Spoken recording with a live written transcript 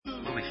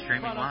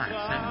streaming live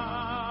soon.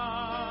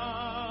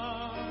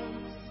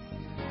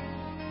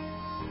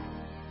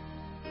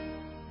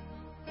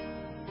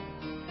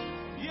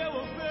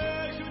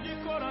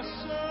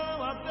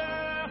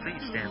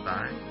 Please stand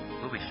by.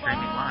 We'll be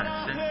streaming live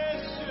soon.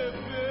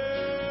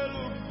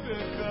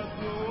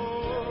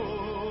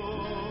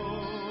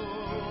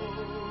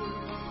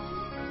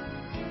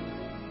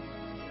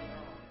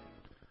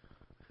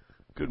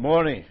 Good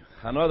morning.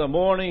 Another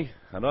morning,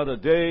 another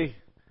day.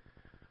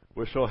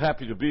 We're so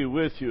happy to be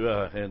with you,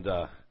 and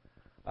I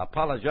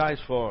apologize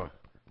for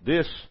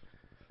this.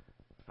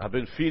 I've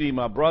been feeding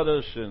my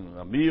brothers and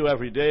a meal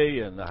every day,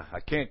 and I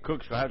can't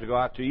cook, so I have to go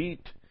out to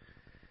eat.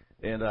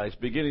 And it's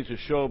beginning to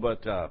show,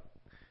 but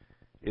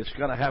it's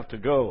going to have to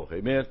go.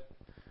 Amen?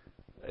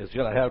 It's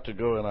going to have to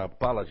go, and I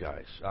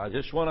apologize. I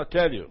just want to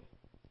tell you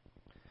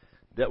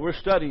that we're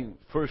studying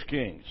 1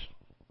 Kings.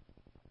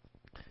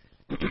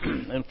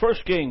 And 1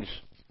 Kings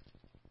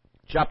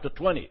chapter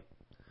 20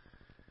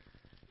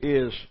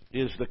 is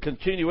the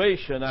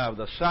continuation of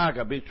the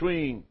saga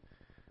between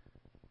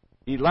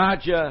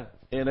Elijah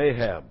and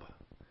Ahab.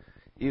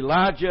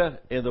 Elijah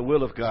and the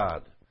will of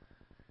God.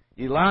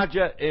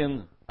 Elijah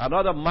and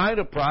another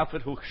minor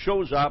prophet who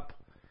shows up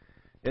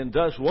and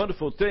does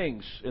wonderful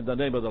things in the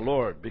name of the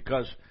Lord.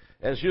 Because,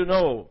 as you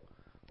know,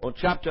 on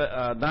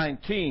chapter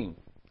 19,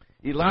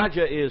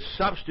 Elijah is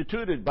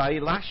substituted by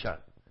Elisha.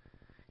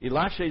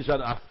 Elisha is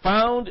a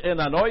found and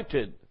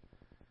anointed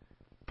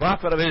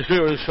prophet of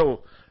Israel.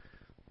 So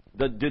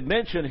the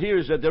dimension here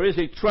is that there is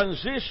a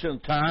transition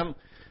time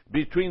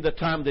between the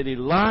time that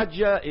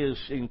Elijah is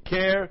in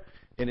care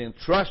and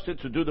entrusted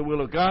to do the will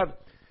of God,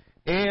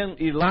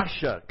 and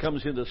Elisha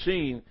comes in the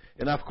scene.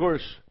 And of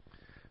course,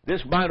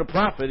 this minor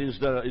prophet is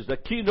the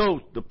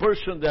keynote, the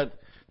person that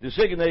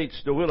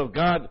designates the will of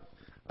God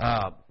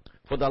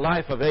for the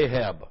life of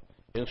Ahab.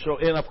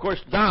 And of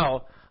course,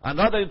 now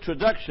another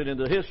introduction in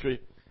the history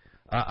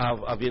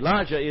of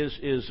Elijah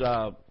is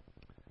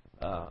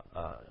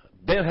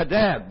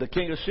Ben-Hadad, the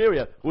king of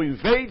Syria, who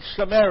invades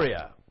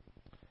Samaria.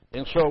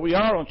 And so we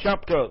are on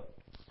chapter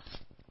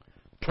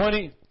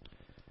 20.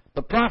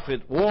 The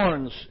prophet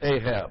warns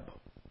Ahab.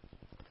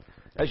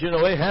 As you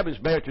know, Ahab is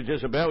married to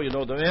Jezebel. You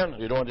know the man.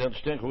 You don't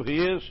understand who he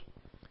is.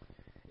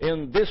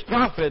 And this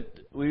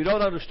prophet, we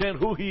don't understand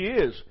who he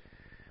is,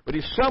 but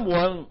he's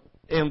someone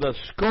in the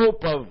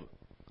scope of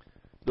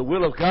the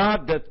will of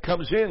God that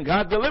comes in.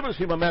 God delivers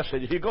him a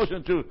message. He goes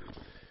into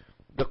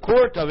the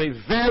court of a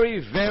very,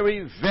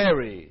 very,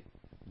 very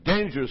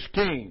dangerous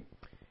king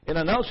and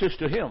announces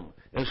to him.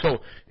 And so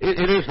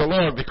it is the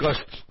Lord, because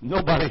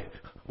nobody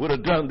would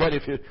have done that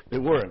if they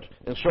weren't.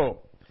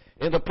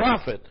 And the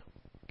prophet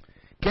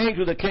came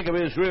to the king of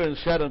Israel and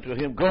said unto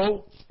him,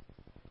 Go,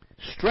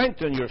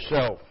 strengthen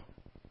yourself.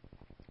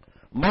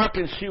 Mark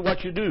and see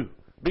what you do.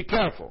 Be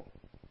careful.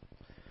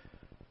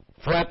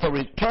 For at the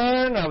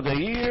return of the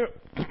year,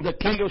 the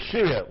king of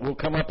Syria will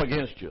come up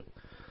against you.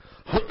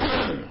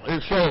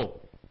 And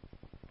so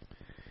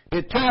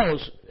it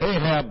tells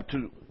Ahab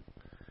to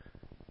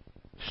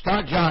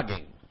start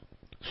jogging,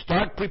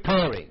 start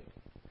preparing,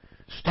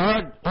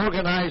 start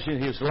organizing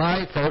his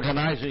life,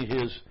 organizing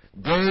his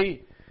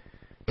day,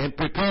 and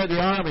prepare the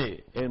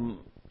army. And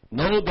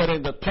know that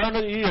in the turn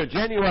of the year,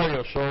 January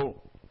or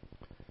so,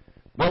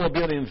 there will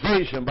be an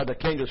invasion by the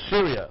king of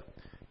Syria,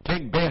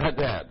 King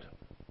Ben-Hadad.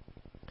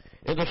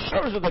 And the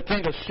servants of the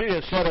king of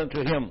Syria said unto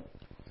him,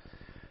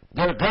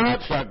 Their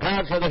gods are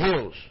gods of the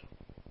hills.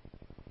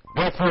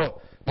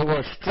 Therefore they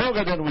were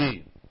stronger than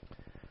we.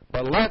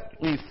 But let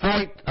we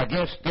fight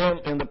against them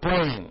in the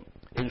plain,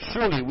 and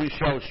surely we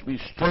shall be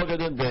stronger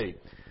than they.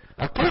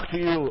 I talked to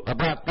you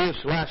about this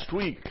last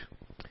week,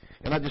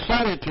 and I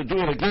decided to do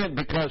it again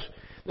because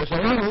there's a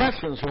lot of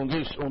lessons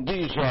on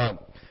these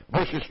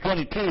verses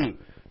 22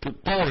 to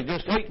 30,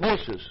 just 8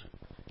 verses.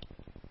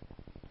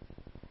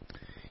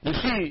 You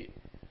see,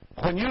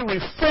 when you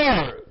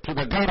refer to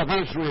the God of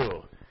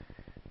Israel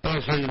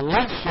as a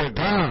lesser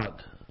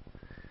God,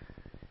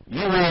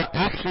 you are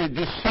actually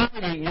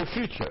deciding your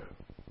future.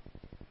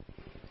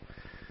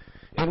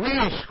 And we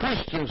as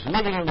Christians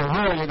living in a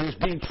world that is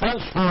being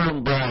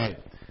transformed by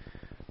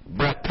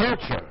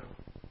culture,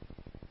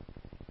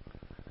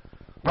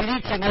 we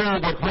need to know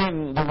that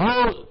when the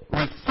world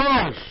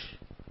refers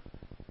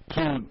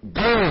to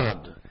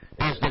God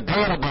as the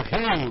God of the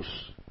hills,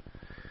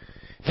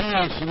 He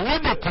is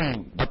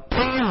limiting the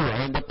power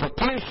and the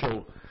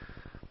potential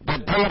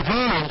that God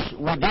has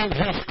within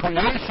His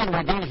creation,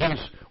 within His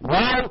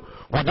will,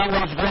 within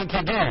what He's going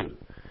to do.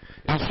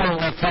 And so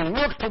if you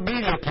look to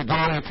media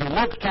today, if you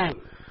look to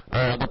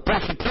the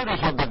persecutors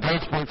of the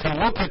gospel, if you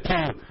look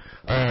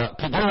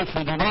to those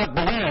who do not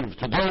believe,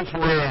 to those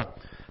who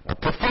are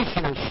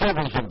professional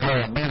servants of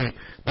God, meaning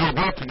they're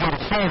about to get a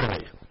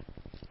salary,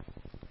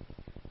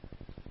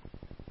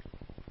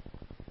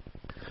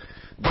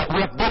 but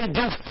what they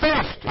do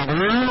first in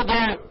all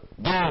their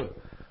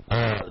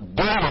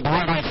data, the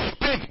way they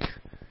speak,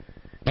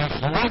 is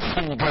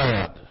lessing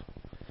God.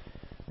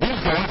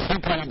 These are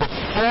simply the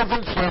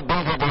servants of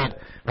God,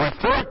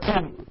 refer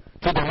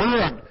to the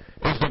Lord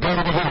as the God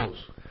of the hills.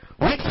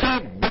 We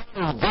can't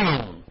battle we're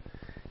down,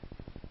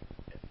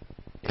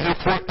 if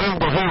we're in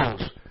the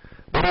hills,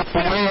 but if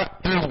we are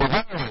in the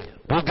valley,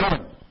 we're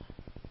good.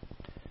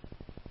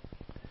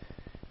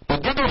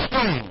 But give us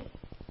time.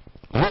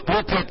 Look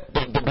at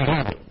the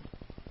behavior.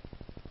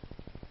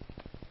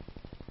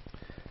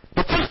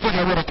 The first thing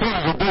I want to tell you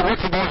is that they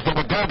recognized that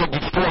the God that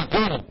destroyed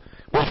them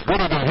was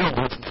greater than him,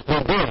 was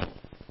them.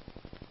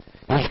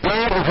 It was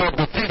God who had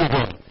defeated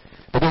them.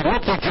 And they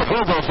looked at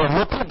Jehovah as a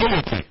local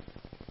deity,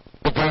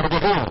 the God of the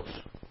hills.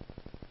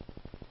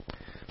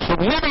 So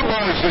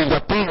minimizing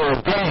the power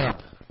of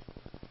God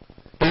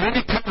in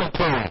any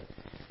commentary,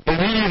 in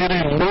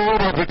any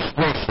mode of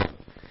expression,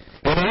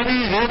 in any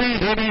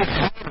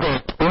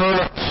habit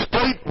or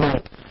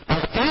statement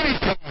of any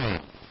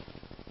kind,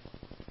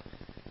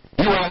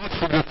 you are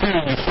actually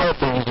defeating yourself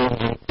and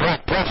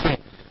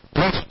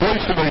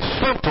placing a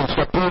sentence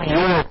upon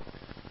your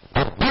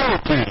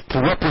ability to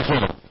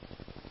represent it.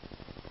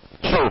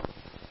 So,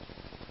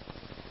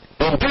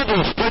 indeed,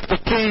 let's take the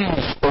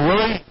kings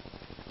away,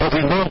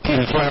 every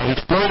monkeys out of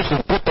his place,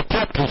 and put the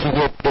captains in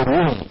their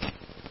rooms.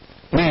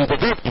 Meaning the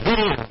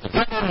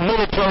veteran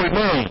military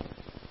man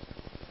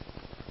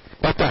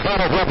at the head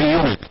of every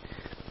unit.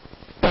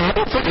 Now, I've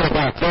been thinking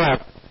about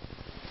that.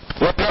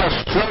 What kind of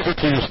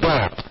strategy is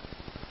that?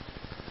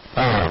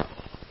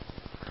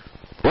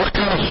 What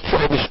kind of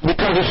strategy?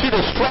 Because you see,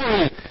 the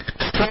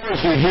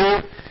strategy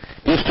here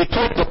is to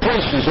take the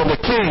princes and the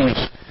kings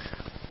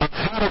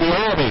ahead of the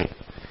army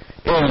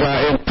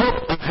and put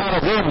ahead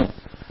of them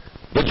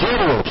the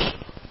generals,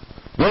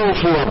 those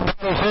who are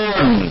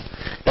battle-hardened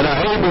and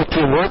are able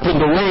to open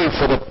the way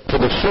for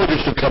the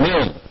soldiers to come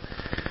in.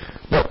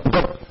 But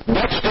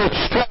that's their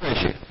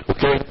strategy,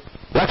 okay?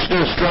 That's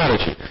their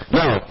strategy.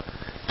 Now,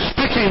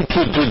 speaking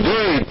to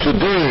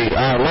today,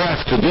 our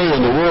life today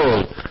in the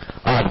world,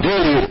 our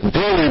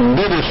daily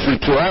ministry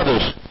to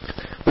others,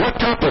 what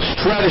type of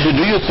strategy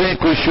do you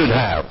think we should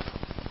have?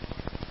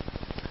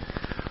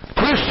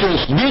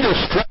 Christians need a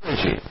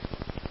strategy.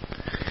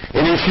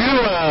 And if you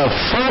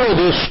follow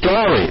this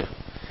story,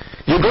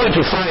 you're going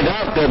to find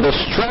out that the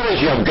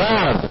strategy of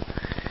God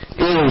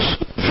is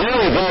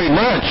very, very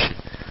much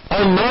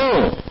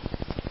unknown.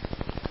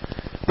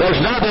 There's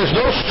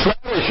no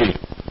strategy.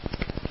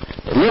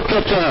 Look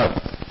at,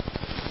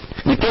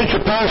 it came to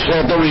pass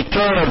at the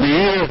return of the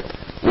year,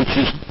 which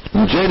is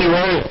in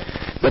January,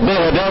 that they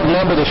had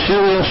outnumbered the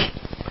Syrians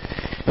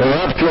and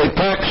were up to a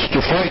pact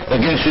to fight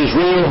against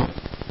Israel,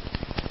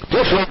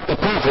 just like the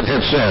prophet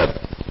had said.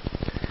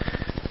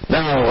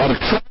 Now, I'm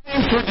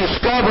trying to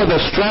discover the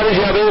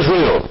strategy of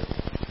Israel.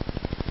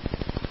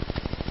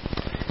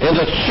 And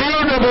the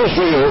children of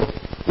Israel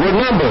were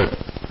numbered,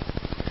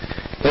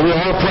 and were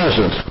all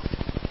present.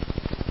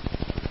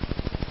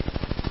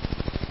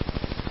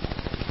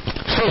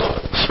 So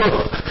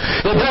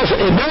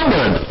it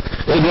numbered,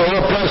 and they were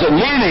all present,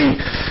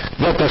 meaning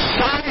that the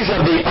size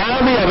of the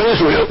army of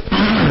Israel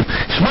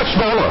is much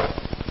smaller.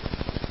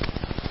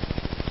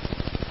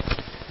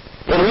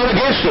 And we were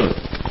against them.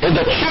 And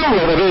the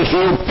children of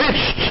Israel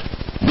pitched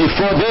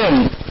before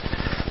them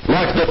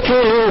like the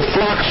two little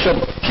flocks of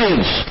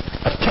kids,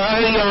 a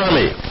tiny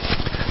army,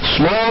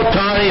 small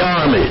tiny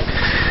army.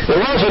 It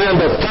wasn't in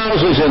the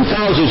thousands and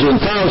thousands and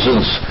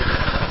thousands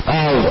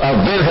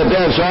of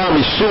Ben-Hadad's army,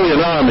 Syrian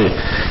army.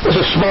 It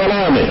was a small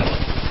army.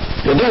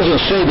 It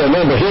doesn't say the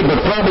number here, but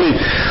probably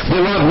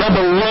they were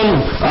number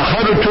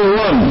 100 to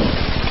 1.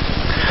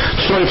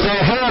 So if they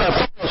had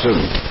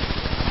 1,000,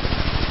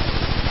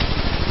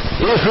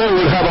 Israel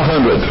would have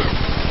 100.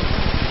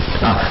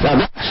 Now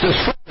that's the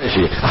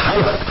strategy.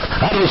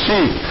 I don't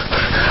see.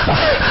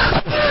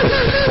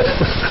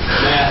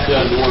 Math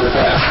doesn't work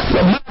out.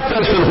 The math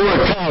doesn't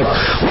work out.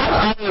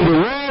 What in the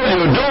world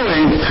you're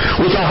doing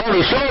with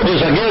 100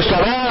 soldiers against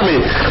an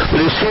army that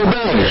is so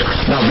big?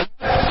 Now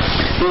that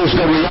is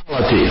the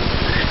reality.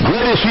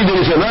 Great is he that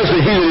is in us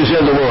than he that is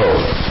in the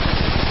world.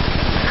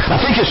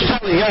 I think it's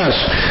telling us,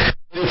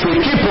 if we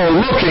keep on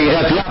looking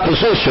at the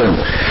opposition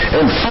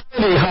and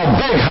finding how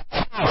big,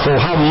 how powerful,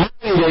 how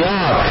mighty they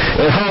are,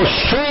 and how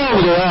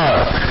strong they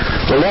are,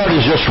 the Lord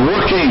is just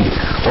working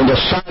on the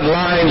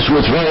sidelines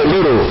with very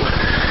little.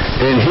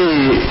 And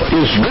He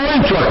is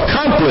going to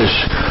accomplish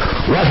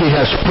what He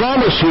has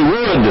promised He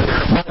would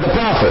by the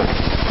prophet.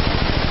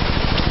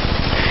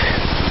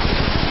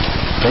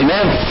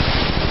 Amen?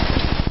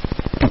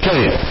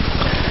 Okay.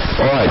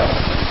 All right.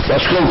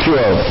 Let's go to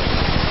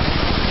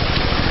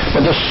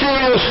But the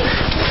Syrians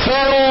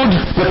filled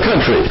the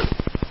country.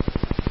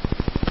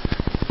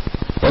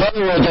 In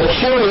other words, the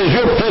children, as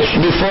you're pitched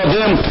before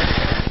them,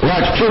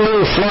 like two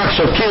little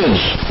flocks of kids,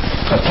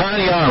 a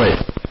tiny army.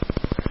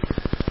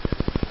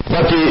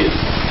 But the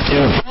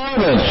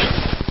environment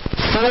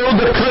filled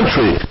the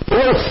country.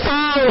 There were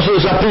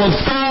thousands upon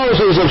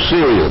thousands of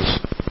Syrians.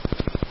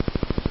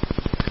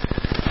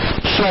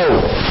 So,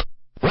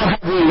 what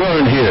have we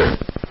learned here?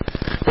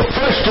 The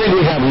first thing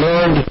we have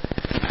learned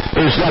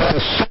is that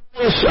the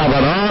size of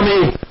an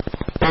army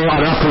or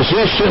an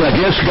opposition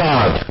against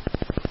God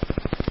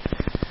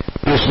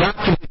is not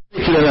to be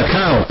taken into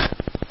account.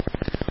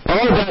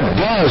 All that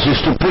does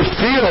is to put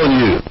fear on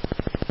you.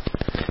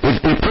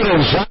 put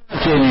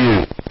anxiety in you.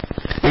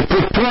 It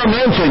put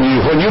torment in you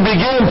when you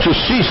begin to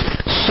see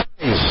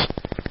signs,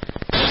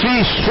 see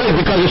straight,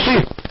 because you see,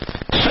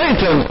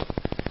 Satan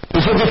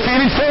is a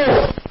defeated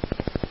foe.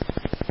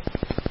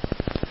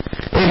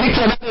 And he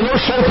cannot in no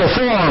shape or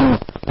form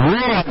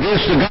war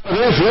against the God of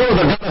Israel,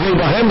 the God of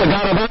Abraham, the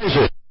God of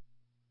Isaac.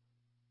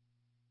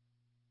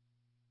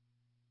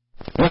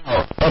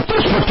 Now, at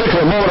this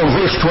particular moment in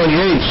verse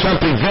 28,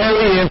 something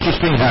very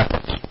interesting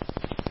happened.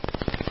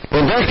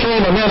 And there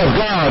came a man of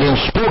God and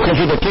spoke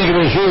unto the king of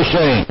Israel,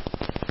 saying,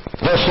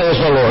 Thus says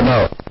the Lord.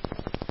 Now,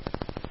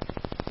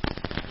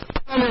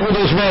 I don't know who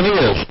this man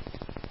is,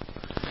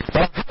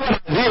 but I have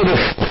an idea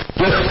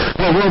that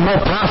there were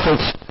more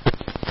prophets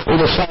on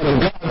the side of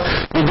God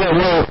than there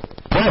were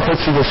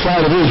prophets on the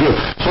side of Israel.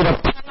 So the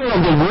power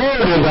of the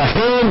word in the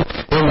hand,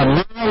 in the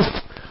mouth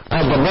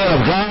of the man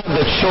of God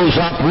that shows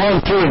up,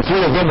 1, 2, and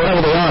 3 of them,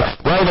 whatever they are,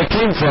 where they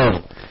came from,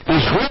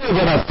 is greater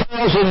than 100,000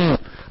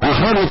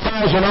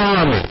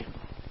 army.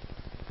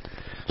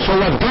 So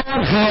what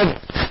God had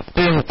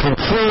in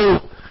control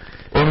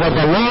and what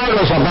the Lord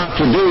was about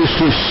to do is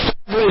to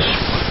establish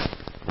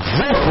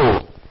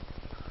vocal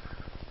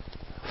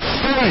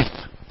faith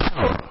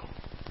power.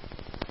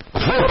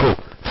 Vocal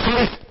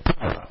faith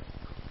power.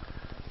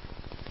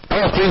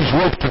 All things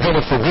work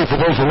together for good for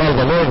those who love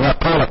the Lord and are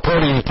called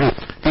according to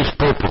His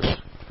purpose.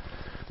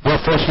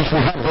 Therefore, since we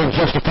have been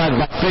justified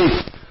by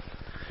faith,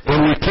 and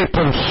we keep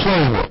on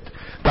saying it,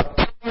 the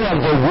power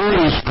of the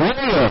word is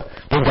greater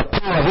than the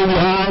power of any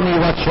army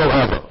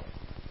whatsoever.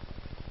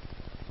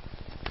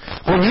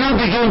 When you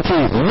begin to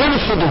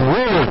minister the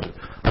word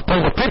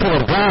upon the people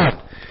of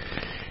God,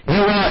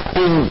 you are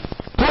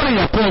putting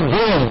upon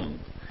them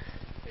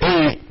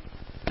a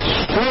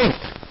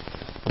strength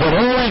that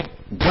only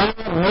God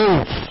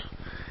knows.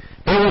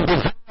 It will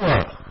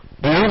devour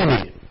the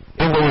enemy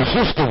and the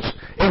resistance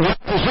and the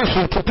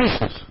opposition to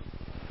pieces.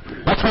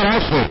 That's what I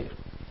say.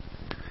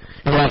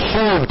 And I've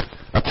served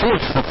a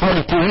church for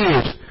 42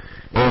 years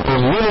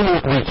and really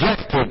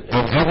rejected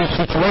in every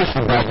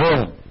situation by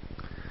them.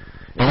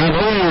 And I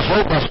know His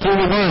hope I still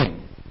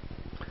remain,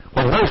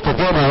 when most of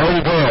them are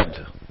already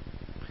dead.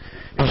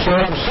 And so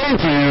what I'm saying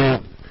to you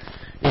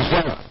is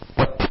that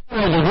the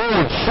power of the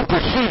word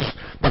supersedes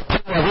the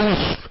power of any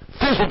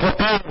physical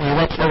army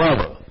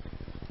whatsoever.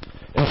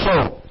 And so,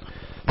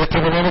 there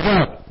came a man of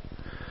God.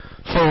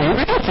 So you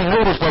begin to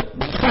notice that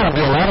there's got to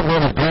be a lot of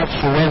men of God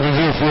surrounding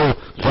you if you're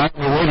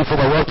waiting for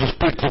the Lord to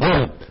speak to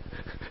them.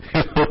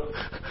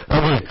 I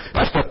mean,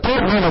 that's the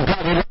third man of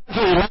God.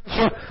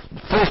 Elisha,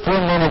 first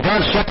one man of God,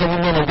 second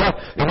one man of God,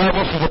 and now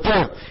this is the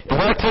third. And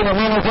when I came a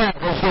man of God,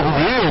 I don't know who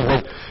he is,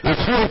 but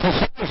it's really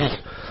emphasizes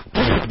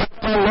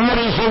the Lord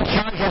is in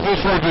charge of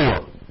this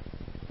ordeal.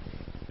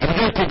 And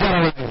you have to get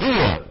an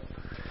idea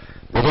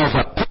that there's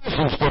a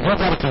presence that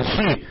nobody can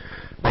see,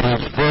 but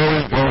it's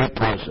very, very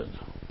present.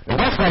 And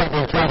that's what I've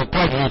been trying to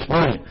tell you this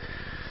morning.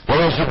 That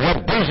as you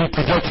get busy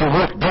to get your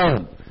work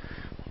done,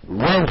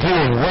 run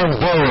here and run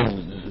there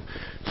and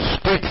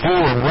speak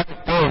here and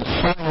write there and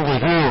sign over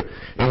here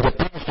and the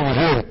pastor over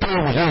here and pay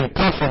over here and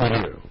pass over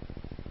here.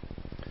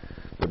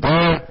 But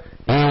there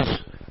is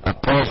a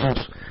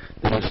presence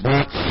that is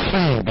not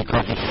seen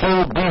because you're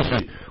so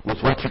busy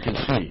with what you can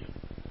see.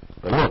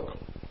 But look,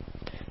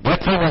 there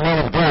came a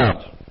man of God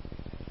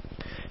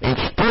and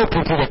spoke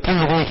unto the king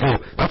of Israel.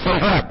 That's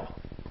Ahab.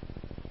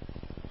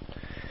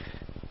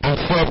 And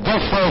said,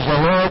 Thus says the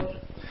Lord,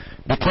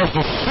 because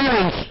the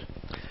Syrians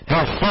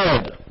have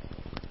said,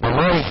 the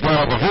Lord is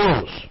God of the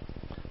hills,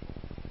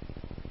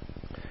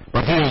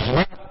 but He is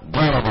not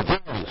God of the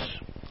valleys.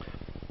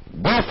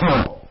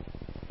 Therefore,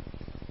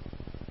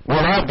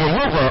 will I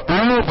deliver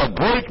all the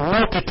great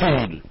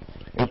multitude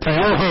into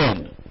your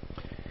hand,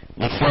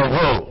 and shall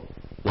know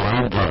that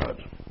I am God.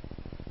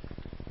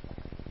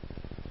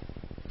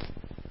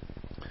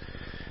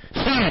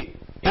 See,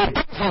 it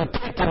doesn't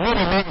take to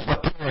minimize the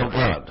power of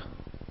God.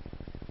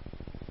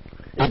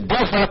 It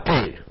does not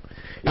pay.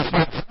 It's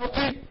not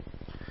healthy.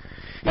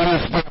 It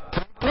is not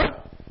proper.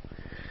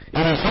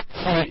 It is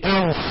actually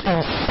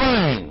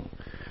insane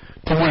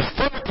to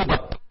refer to the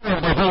power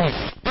of the Holy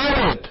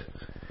Spirit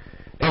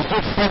as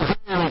if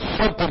somehow it's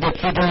something that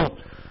you don't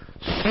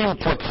seem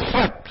to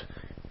accept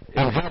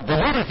and have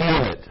validity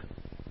in it.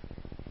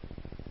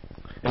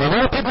 And a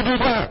lot of people do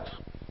that.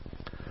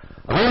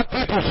 A lot of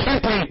people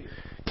simply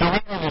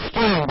cannot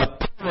understand the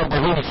power of the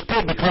Holy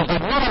Spirit because they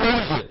never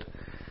use it.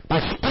 They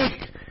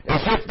speak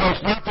as if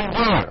there's nothing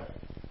there.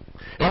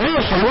 And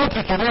also, I want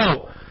you to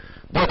know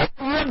that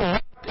I'm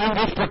not in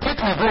this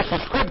particular verse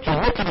of Scripture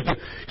looking at you.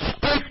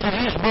 Speak to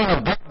these men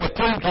of God that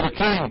came to the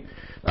king.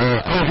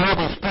 Ahab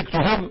and speak to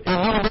him and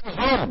minimize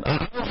them.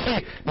 I don't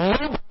see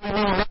nobody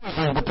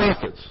minimizing the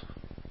prophets.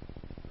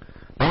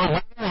 Now,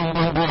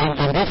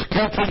 in this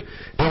country,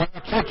 in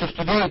our churches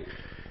today,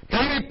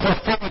 any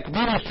prophetic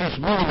ministry is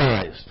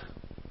minimized,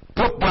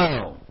 put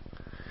down.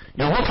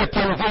 You look at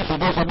television,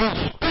 there's a man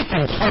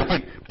speaking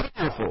something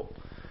powerful.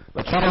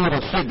 But you don't want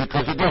to see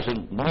because it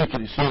doesn't make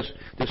it. It says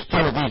it's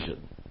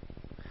television.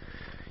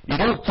 You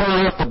don't throw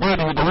off the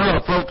burden with the water,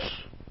 folks.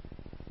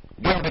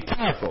 You got to be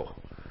careful.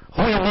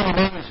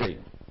 compromising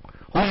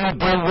who you've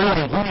been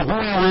with, who you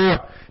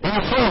are. And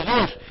it says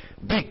this,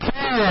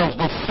 because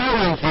the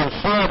Syrians have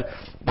said,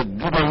 the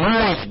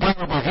Lord is God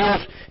of the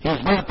hills,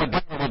 he's not the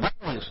God of the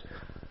valleys.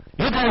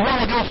 You can run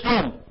against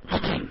him.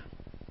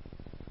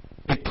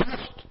 It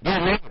cost their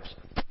lives.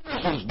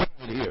 Thousands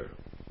died here.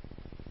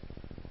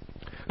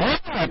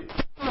 Literally,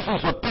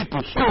 thousands of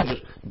people,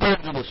 soldiers,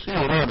 died in the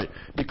Syrian army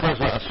because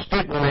of a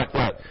statement like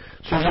that.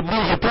 So you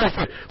move the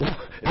perfect. It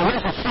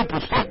was a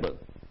simple statement.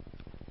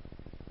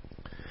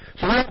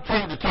 So what I'm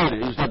trying to tell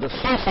you is that the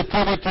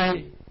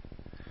sensitivity,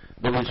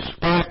 the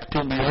respect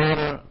and the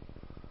honor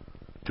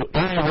to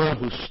anyone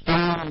who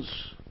stands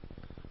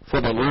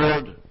for the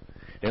Lord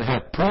and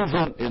have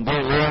proven in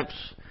their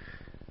lives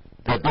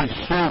that they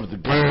serve the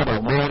God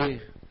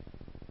Almighty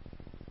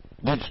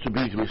needs to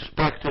be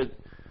respected,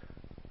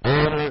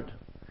 honored.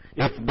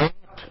 If not,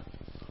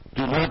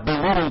 do not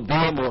belittle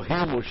them or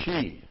him or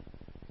she.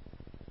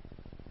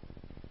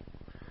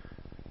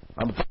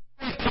 I'm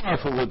very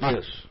careful with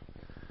this.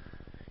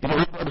 You know,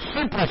 I'm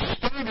simply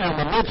standing in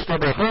the midst of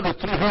 100,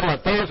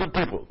 300, 1,000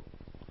 people.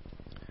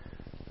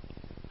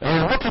 And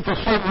I'm looking for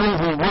someone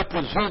who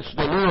represents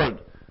the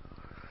Lord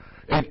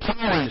and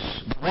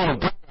carries the will of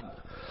God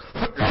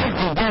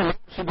in their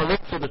lives and the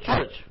lives of the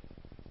church.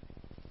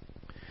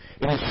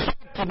 And it's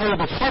sad to know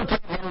that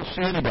sometimes I don't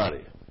see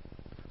anybody.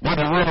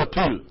 Maybe one or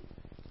two.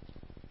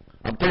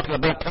 I'm talking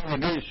about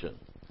congregation,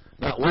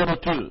 not one or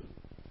two.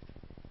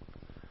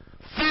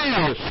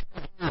 Fear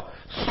somehow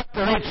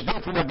separates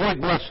them from a great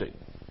blessing.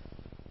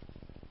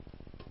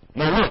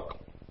 Now look.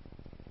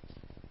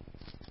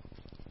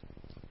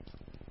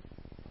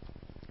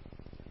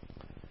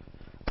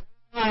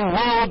 I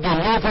will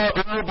deliver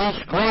all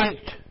this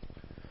great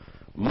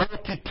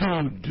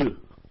multitude.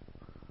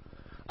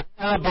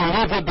 I will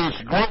deliver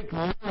this great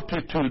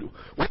multitude.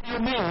 What do you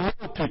mean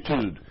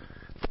multitude?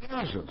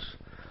 Thousands.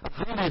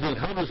 Hundreds and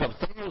hundreds of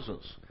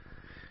thousands.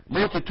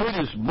 Multitude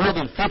is more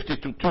than 50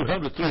 to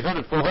 200,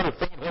 300, 400,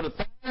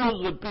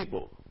 500,000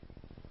 people.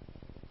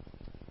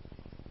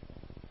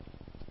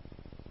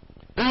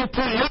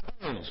 Into your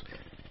hands.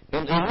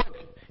 And look,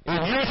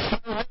 and you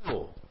shall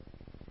know.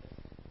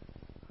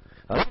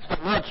 Now that's the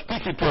Lord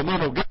speaking to a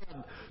man of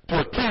God, to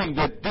a king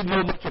that didn't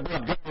know much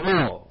about God at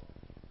all.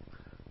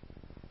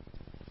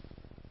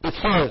 It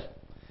says,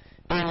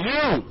 and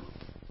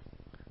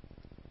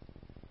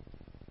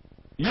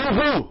you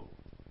who?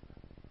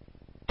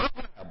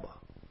 Ahab.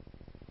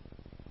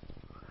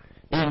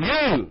 And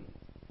you,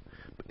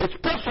 it's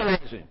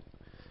personalizing,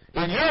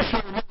 and you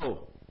shall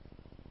know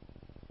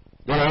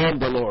that I am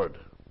the Lord.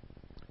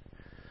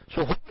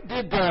 So why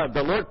did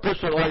the Lord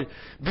personalize?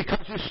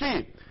 Because you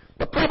see,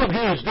 the problem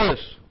here is this.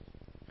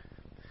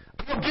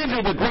 I'll give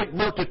you the great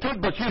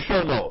multitude, but you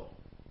shall know.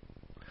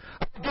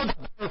 I'll do the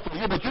battle for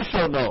you, but you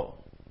shall know.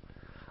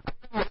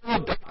 I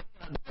will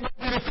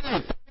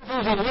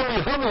thousands and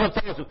literally hundreds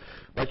of thousands,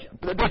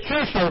 but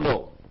you shall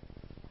know.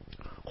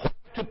 Why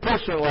to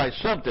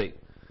personalize something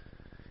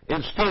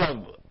instead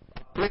of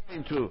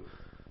applying to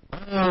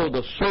all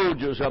the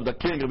soldiers of the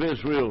king of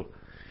Israel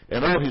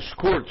and all his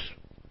courts?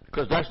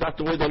 Because that's not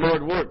the way the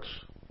Lord works.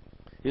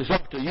 It's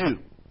up to you.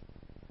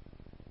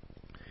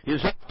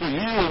 It's up to you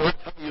and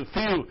how you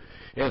feel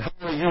and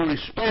how you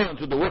respond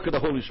to the work of the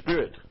Holy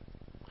Spirit.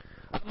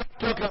 I'm not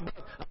talking about,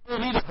 I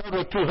don't need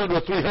 100,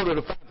 200, 300,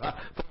 or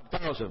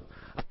 5,000.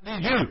 I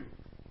need you.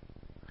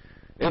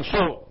 And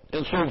so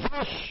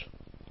verse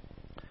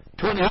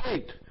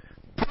 28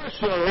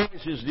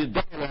 personalizes the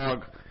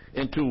dialogue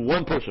into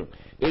one person.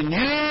 And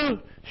you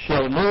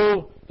shall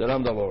know that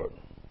I'm the Lord.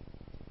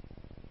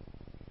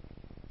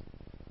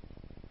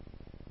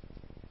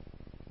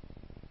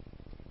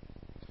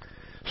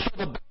 So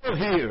the battle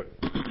here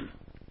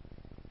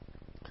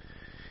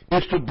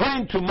is to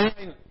bring to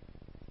mind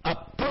a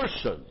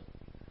person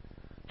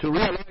to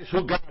realize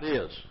who God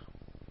is.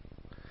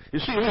 You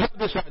see, we have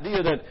this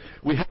idea that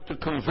we have to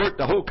convert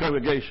the whole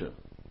congregation.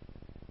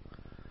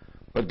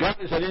 But God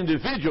is an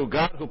individual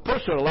God who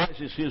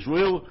personalizes His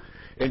will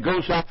and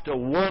goes after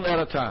one at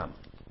a time.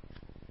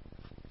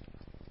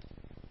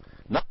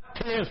 Not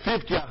 10,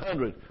 50,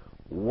 100,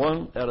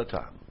 one at a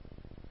time.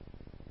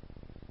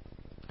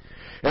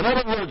 In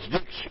other words,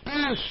 the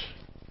experience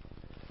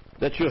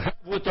that you have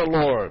with the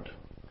Lord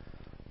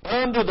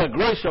under the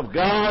grace of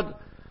God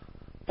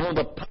on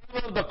the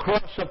power of the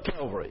cross of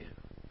Calvary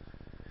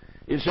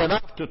is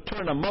enough to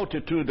turn a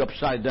multitude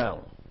upside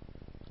down.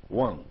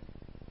 One.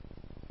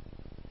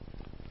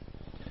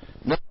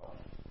 Now,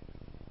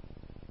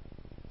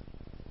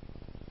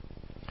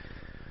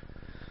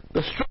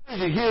 the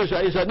strategy here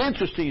is an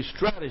interesting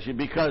strategy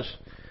because,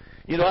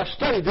 you know, I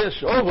studied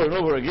this over and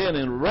over again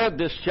and read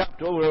this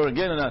chapter over and over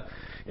again,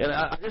 and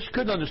I just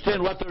couldn't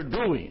understand what they're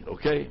doing,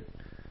 okay?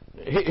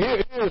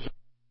 Here's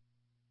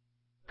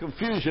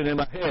confusion in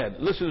my head.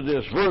 Listen to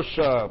this, verse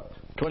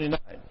 29.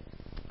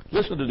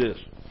 Listen to this.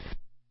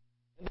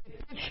 And they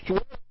pitched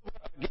one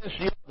against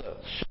the other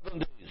 7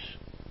 days.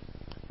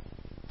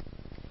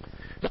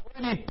 Now,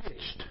 when they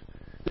pitched,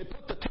 they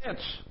put the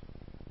tents.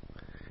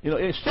 You know,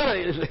 instead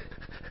of,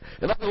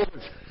 in other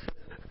words,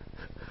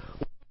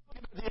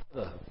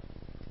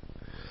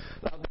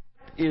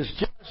 is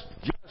just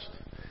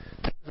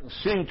doesn't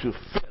seem to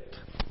fit.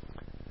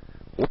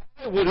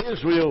 Why would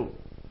Israel?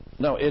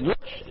 Now it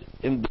looks,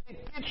 and they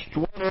pitched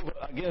one over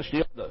against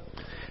the other.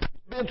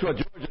 You've been to a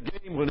Georgia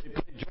game when they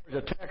played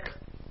Georgia Tech.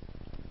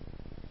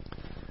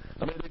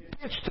 I mean, they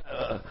pitched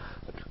one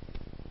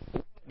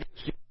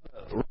against the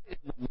other right in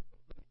the middle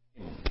of the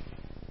game.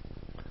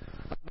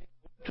 I mean,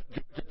 I went to a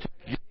Georgia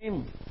Tech game,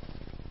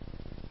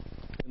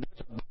 and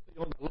there's a bully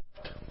on the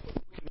left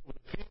looking over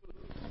the field.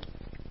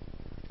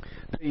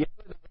 They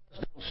yelled at us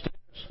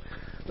downstairs.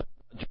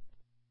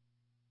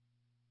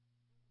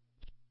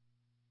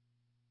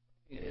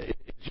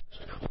 It's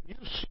just when you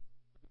see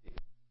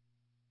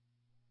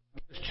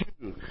against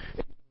you,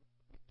 and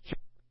you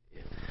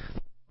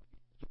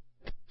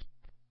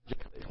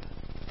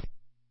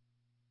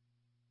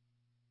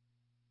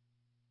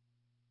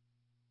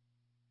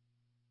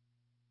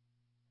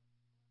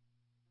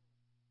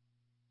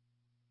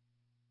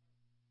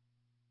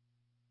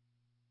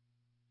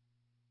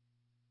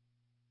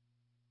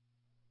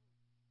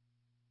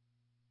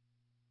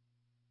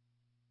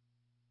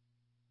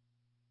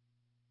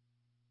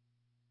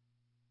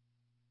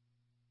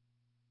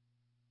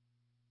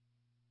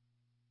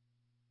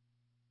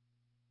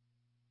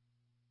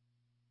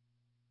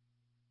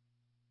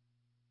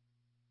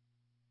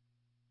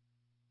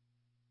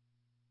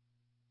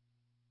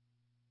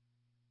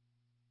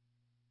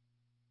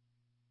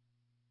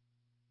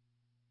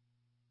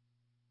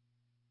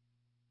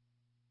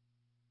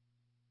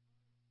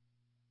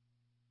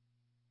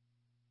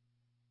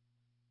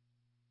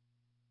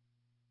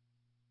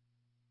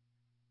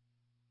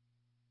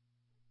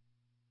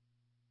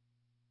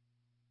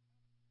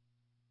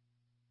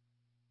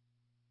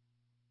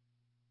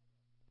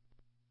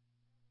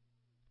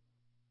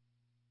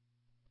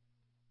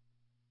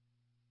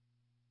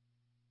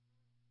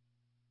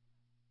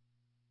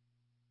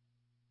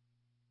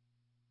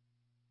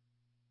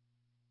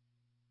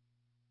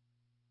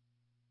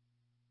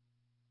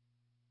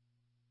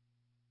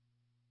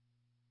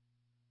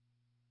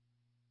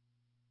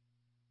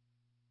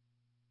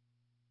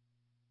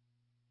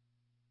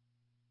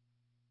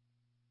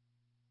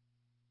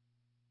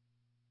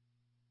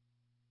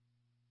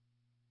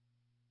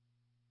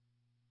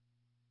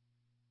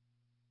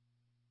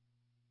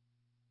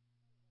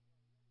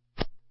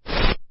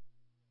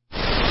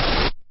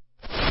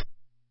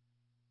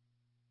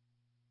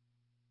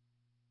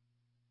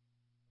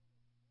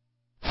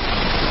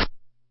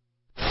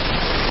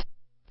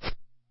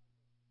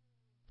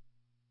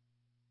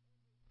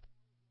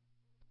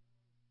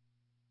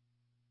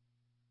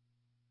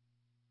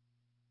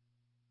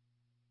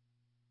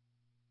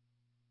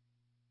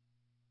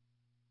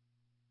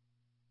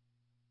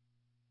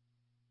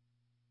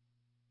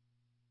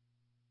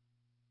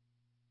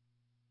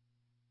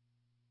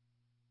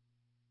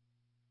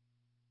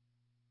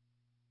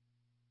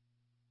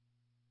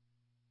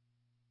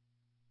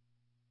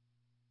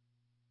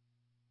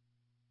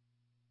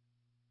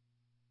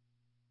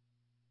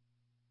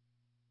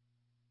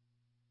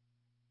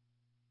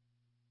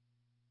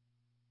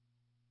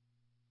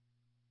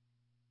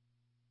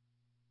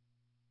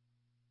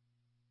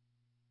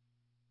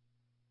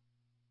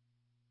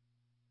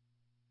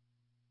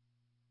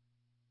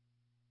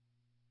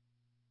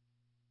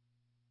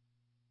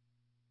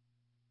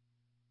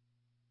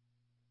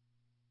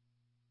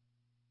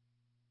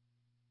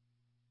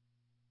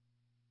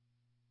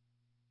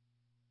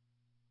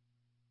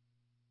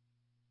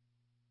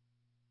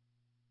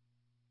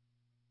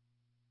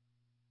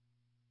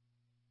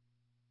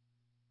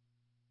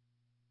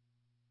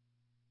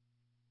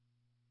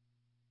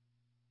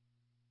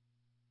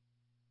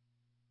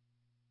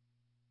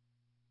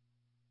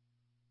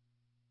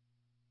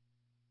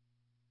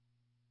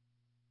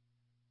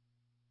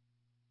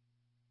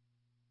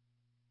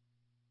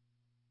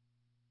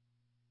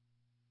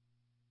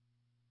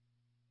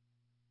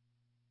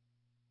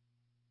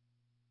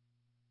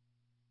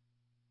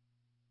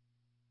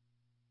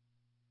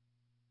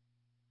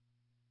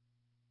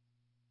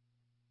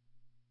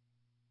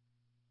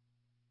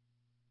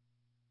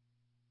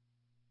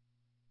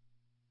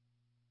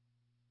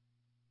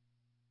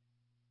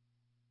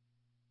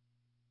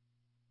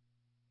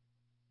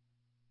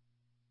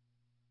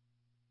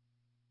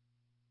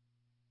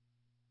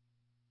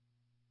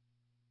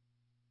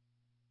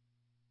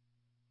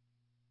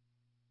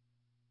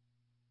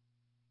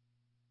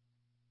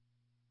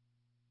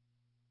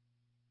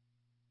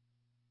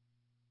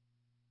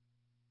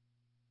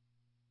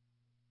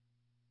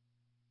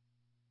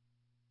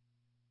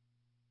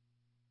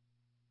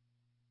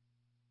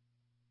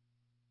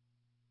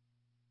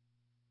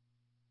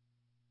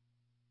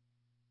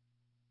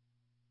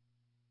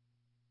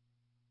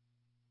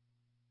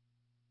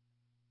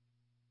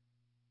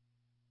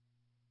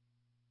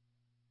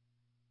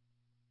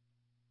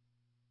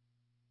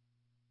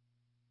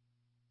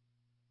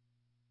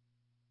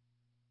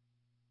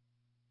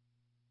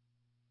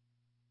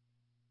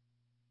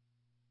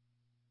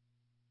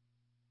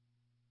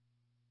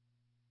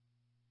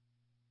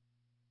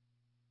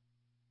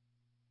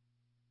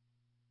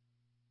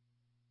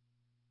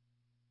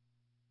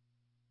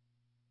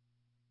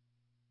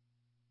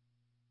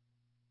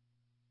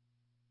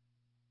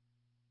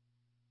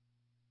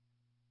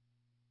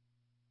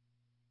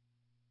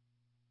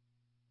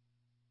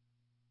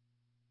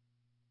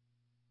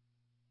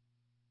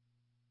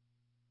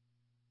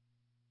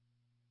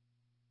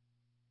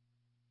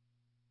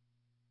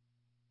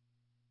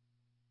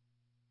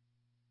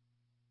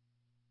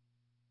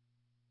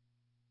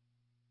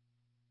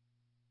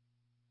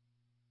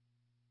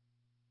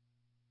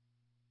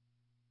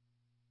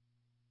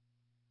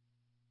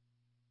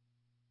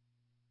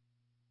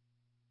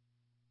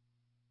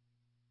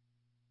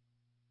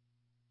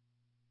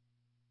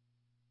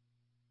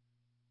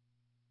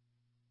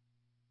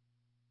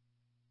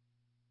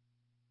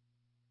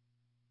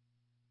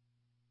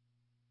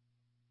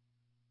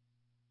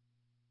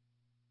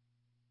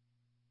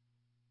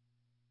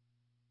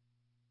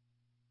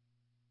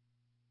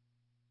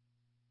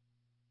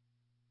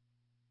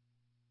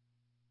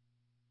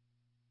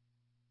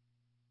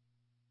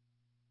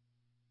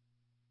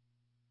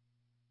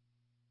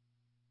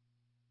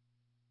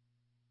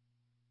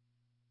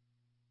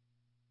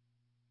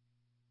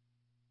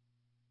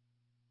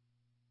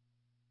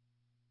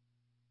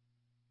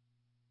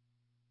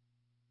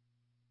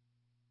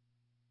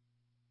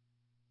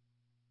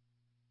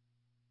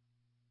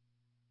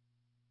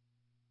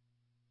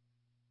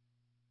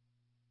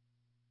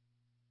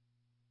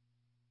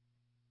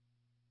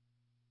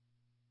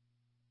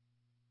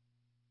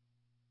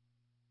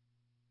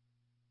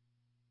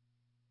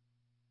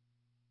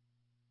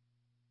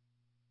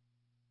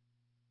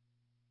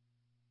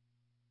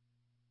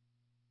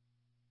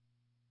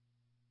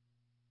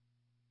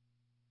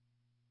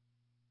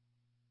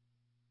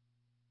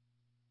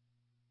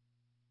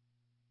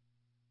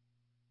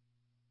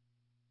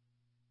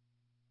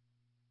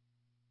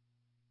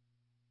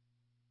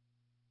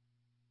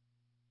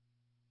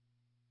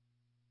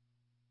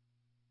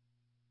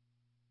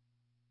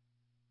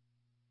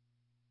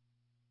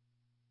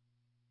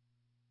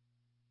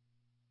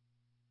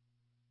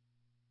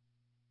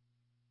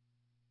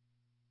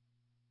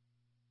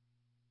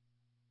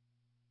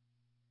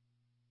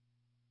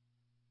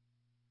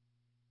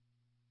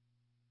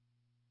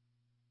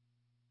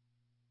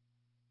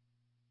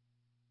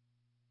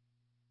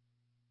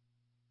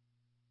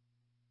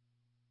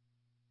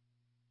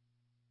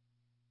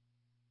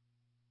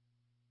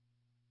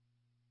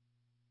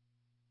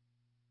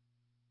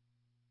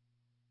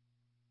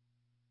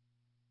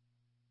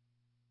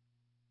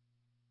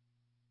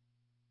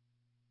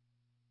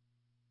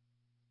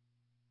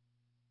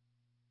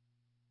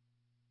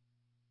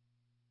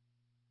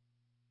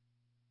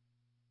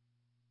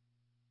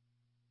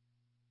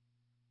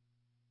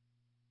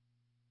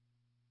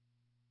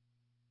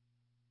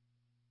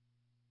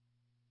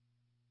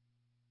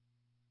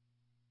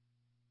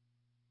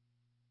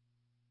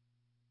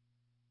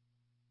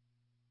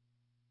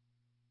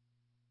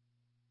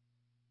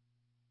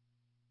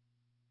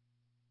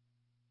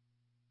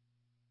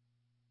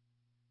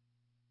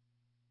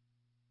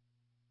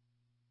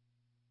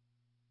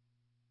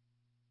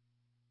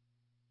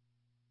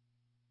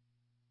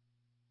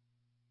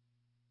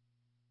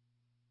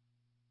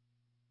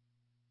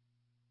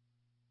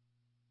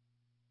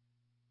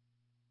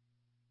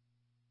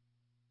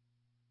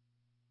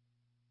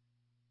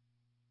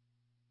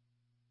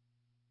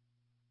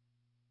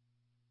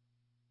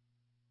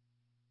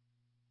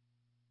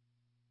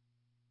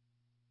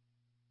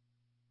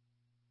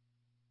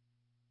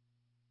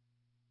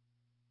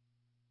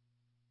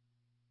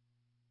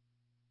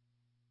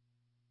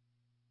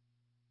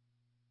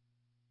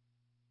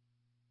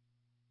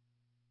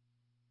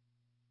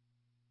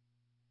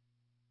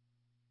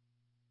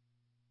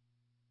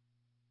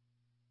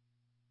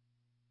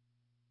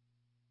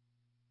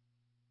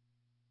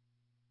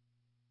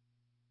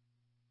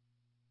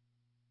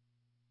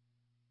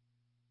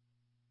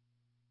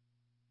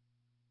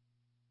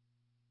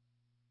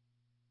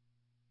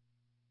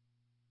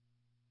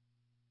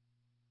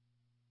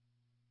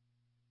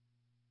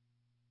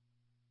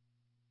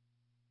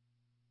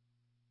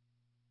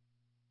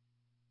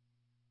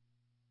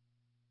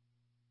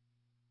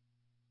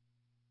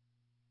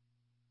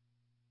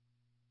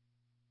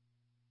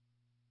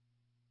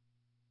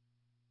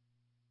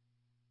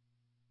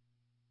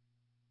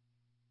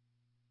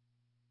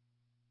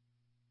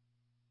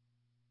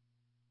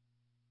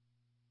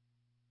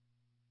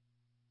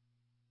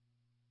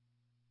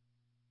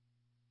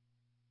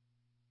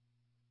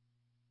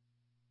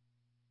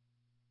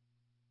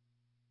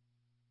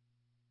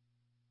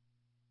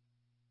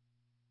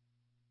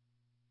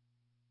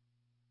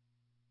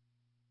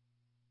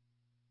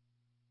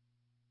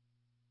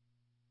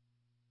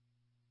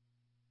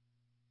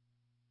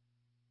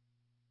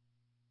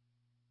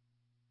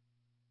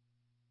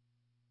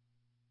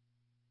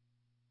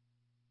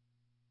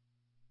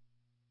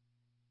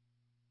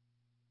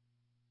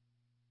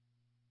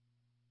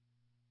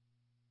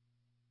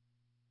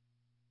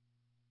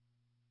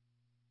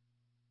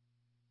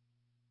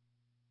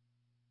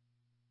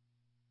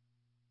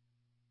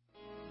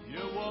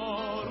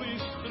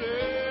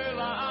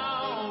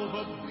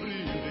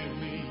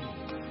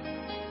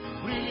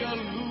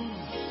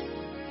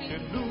que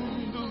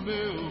inunda o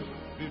meu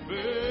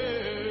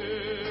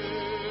viver.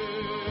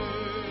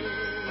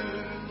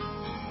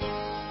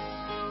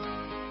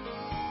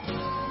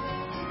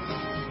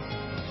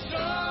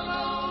 Chama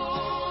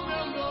o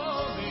meu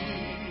nome,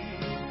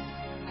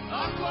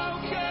 a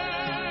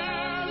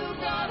qualquer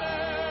lugar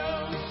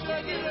eu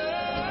seguirei.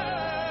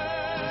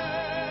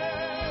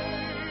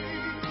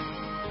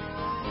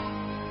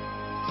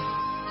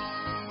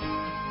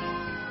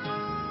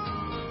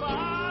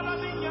 Fala,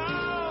 minha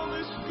alma,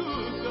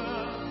 escuta,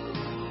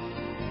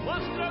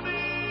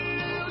 mostra-me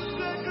os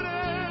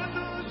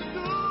segredos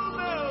do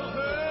meu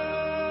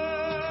rei.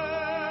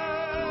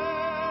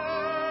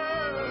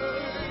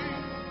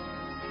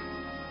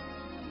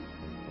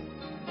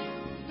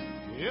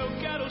 Eu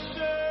quero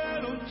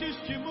ser um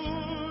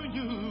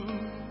testemunho,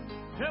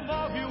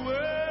 remove o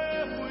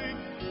erro e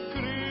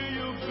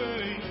cria o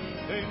bem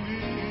em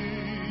mim.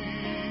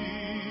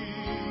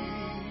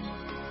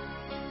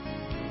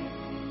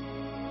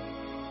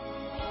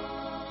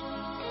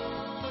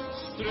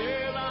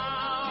 Estrela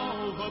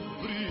alva,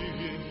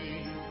 brilha em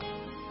mim,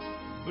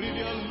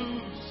 brilha a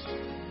luz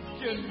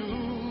que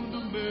inunda o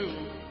meu